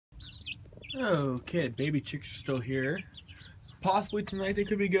Okay, baby chicks are still here. Possibly tonight they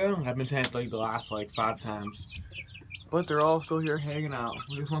could be going. I've been saying it like the last 5 times. But they're all still here hanging out.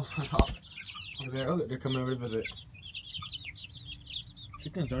 This one's off over there. Oh, they're coming over to visit.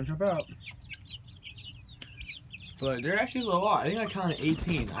 Chickens, don't jump out. But there actually is a lot. I think I counted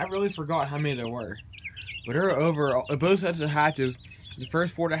 18. I really forgot how many there were. But there are over both sets of hatches. The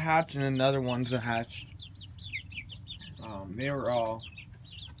first 4 to hatch and another one's to hatch. They were all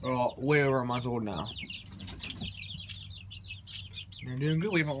way over a month old now. They're doing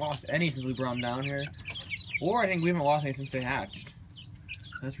good. We haven't lost any since we brought them down here. Or I think we haven't lost any since they hatched.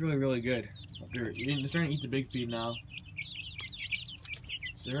 That's really, really good. They're starting to eat the big feed now.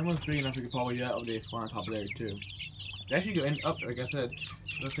 So they're almost big enough we could probably get updates fly on top of there too. They actually go up, like I said.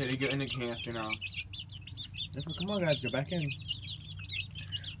 Let's say they go in the canister now. Come on guys, go back in.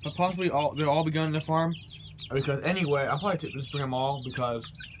 But possibly they'll all be going to the farm. Because anyway, I'll probably just bring them all because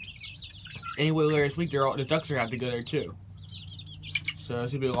anyway later this week the ducks are going to have to go there too. So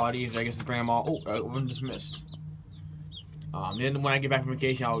it's going to be a lot easier I guess to bring them all. Oh, one just missed. Then when I get back from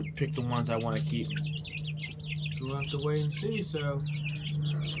vacation I'll pick the ones I want to keep. So we'll have to wait and see. So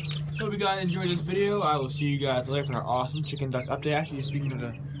hope you guys enjoyed this video. I will see you guys later for our awesome chicken duck update. Actually speaking of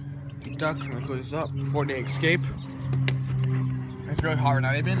the duck, I'm going to close this up before they escape. It's really hot right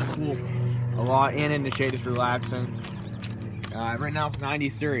now. They've been in the pool a lot and in the shade just relaxing. Right now it's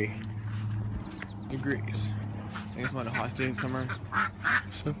 93 degrees. I think it's one of the hottest days of summer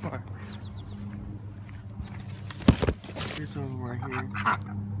so far. Here's some of them right here.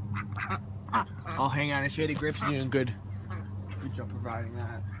 I'll hang out in the shady grips, doing good. Good job providing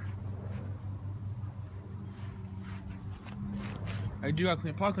that. I do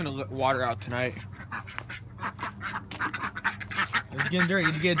actually probably gonna let water out tonight. It's getting dirty.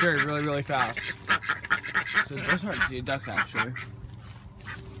 You get dirty really, really fast. So it's hard to see the ducks actually.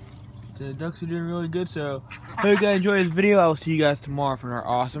 The ducks are doing really good. So hope you guys enjoyed this video. I will see you guys tomorrow for our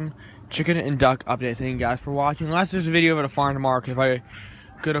awesome chicken and duck update. Thank you guys for watching. Unless there's a video of the farm tomorrow, because if I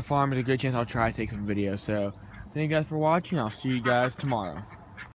go to farm, there's a good chance I'll try to take some videos. So thank you guys for watching. I'll see you guys tomorrow.